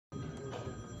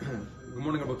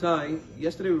Good morning, Rabotai.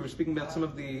 Yesterday we were speaking about some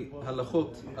of the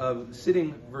halachot of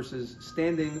sitting versus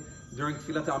standing during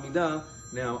Tfilat Amida.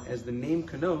 Now, as the name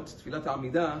connotes, Tfilat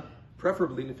Amida,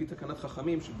 preferably Lefi Takanat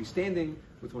Chachamim, should be standing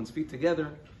with one's feet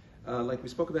together. Like we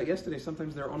spoke about yesterday,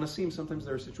 sometimes there are onasim, sometimes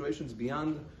there are situations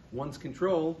beyond one's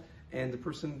control, and the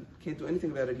person can't do anything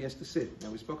about it, he has to sit.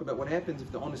 Now, we spoke about what happens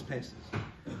if the onus passes.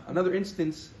 Another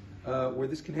instance where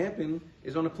this can happen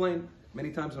is on a plane.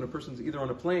 Many times when a person's either on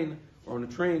a plane or on a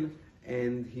train,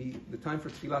 and the time for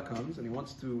tefillah comes, and he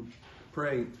wants to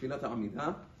pray tefillat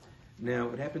Amida. Now,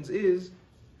 what happens is,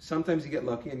 sometimes you get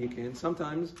lucky and you can.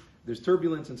 Sometimes there's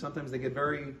turbulence, and sometimes they get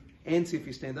very antsy if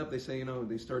you stand up. They say,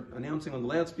 they start announcing on the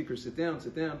loudspeaker, sit down,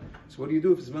 sit down. So what do you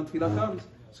do if Zman tefillah comes?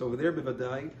 So over there,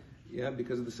 bivadai,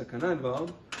 because of the sakana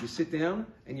involved, you sit down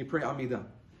and you pray Amida.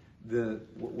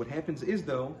 What happens is,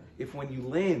 though, if when you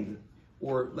land,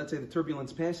 or let's say the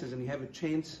turbulence passes and you have a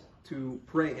chance to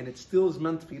pray and it's still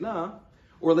Zman Tefillah,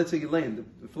 or let's say you land,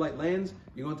 the flight lands,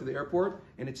 you go into the airport,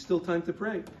 and it's still time to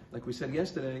pray. Like we said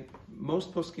yesterday,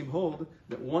 most poskim hold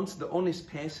that once the onus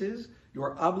passes, you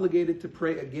are obligated to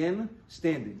pray again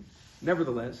standing.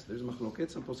 Nevertheless, there's a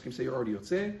machloket, some poskim say you're already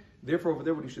yotzeh, therefore over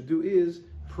there what you should do is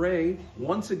pray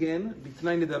once again,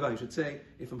 b'tnai nedava. You should say,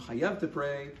 if I'm chayav to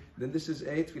pray, then this is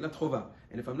a tfilat chova.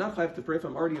 And if I'm not chayav to pray, if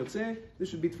I'm already yotzeh, this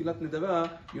should be tfilat nedava.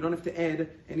 You don't have to add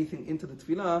anything into the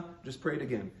tfilah, just pray it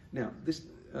again. Now, this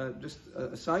just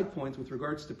a side point with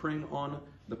regards to praying on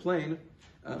the plane.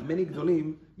 Many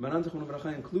gdolim, Maran Zechron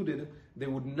V'Bracha included, they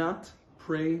would not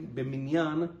pray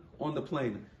b'minyan on the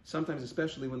plane. Sometimes,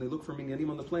 especially when they look for minyanim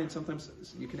on the plane, sometimes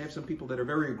you can have some people that are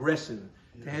very aggressive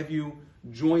to have you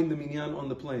join the minyan on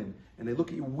the plane. And they look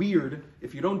at you weird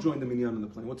if you don't join the minyan on the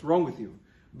plane. What's wrong with you?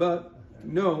 But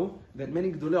know that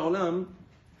many Gdolei Olam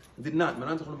did not.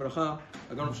 Maran Zechron V'Bracha,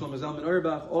 Agon of Shalom Azal Ben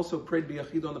Auerbach also prayed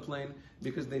b'yachid on the plane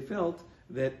because they felt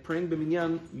that praying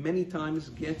b'minyan many times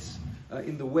gets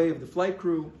in the way of the flight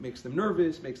crew, makes them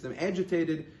nervous, makes them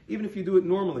agitated, even if you do it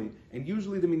normally. And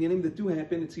usually the minyanim that do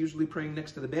happen, it's usually praying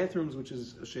next to the bathrooms, which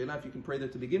is a she'elah if you can pray there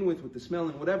to begin with the smell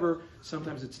and whatever.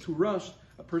 Sometimes it's too rushed.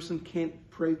 A person can't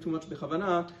pray too much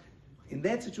b'chavana. In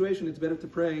that situation, it's better to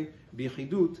pray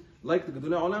b'yachidut, like the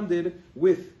Gedolei Olam did,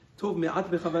 with tov me'at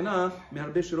b'chavana,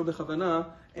 me'harbe shelo b'chavana,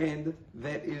 and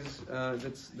that is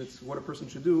that's what a person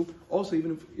should do. Also,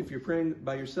 even if you're praying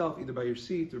by yourself, either by your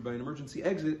seat or by an emergency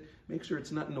exit, make sure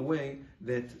it's not in a way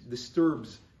that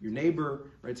disturbs your neighbor,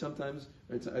 right? Sometimes,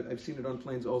 right, I've seen it on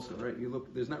planes also, right? You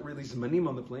look, there's not really zmanim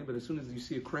on the plane, but as soon as you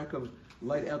see a crack of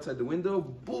light outside the window,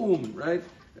 boom, right?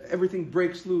 Everything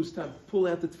breaks loose. Time pull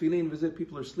out the tefillin, visit.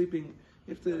 People are sleeping.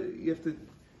 You have to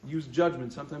use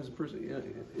judgment. Sometimes a person,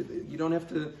 you don't have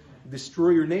to destroy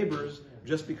your neighbors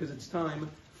just because it's time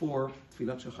for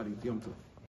tfilat shacharit. Yom Tov.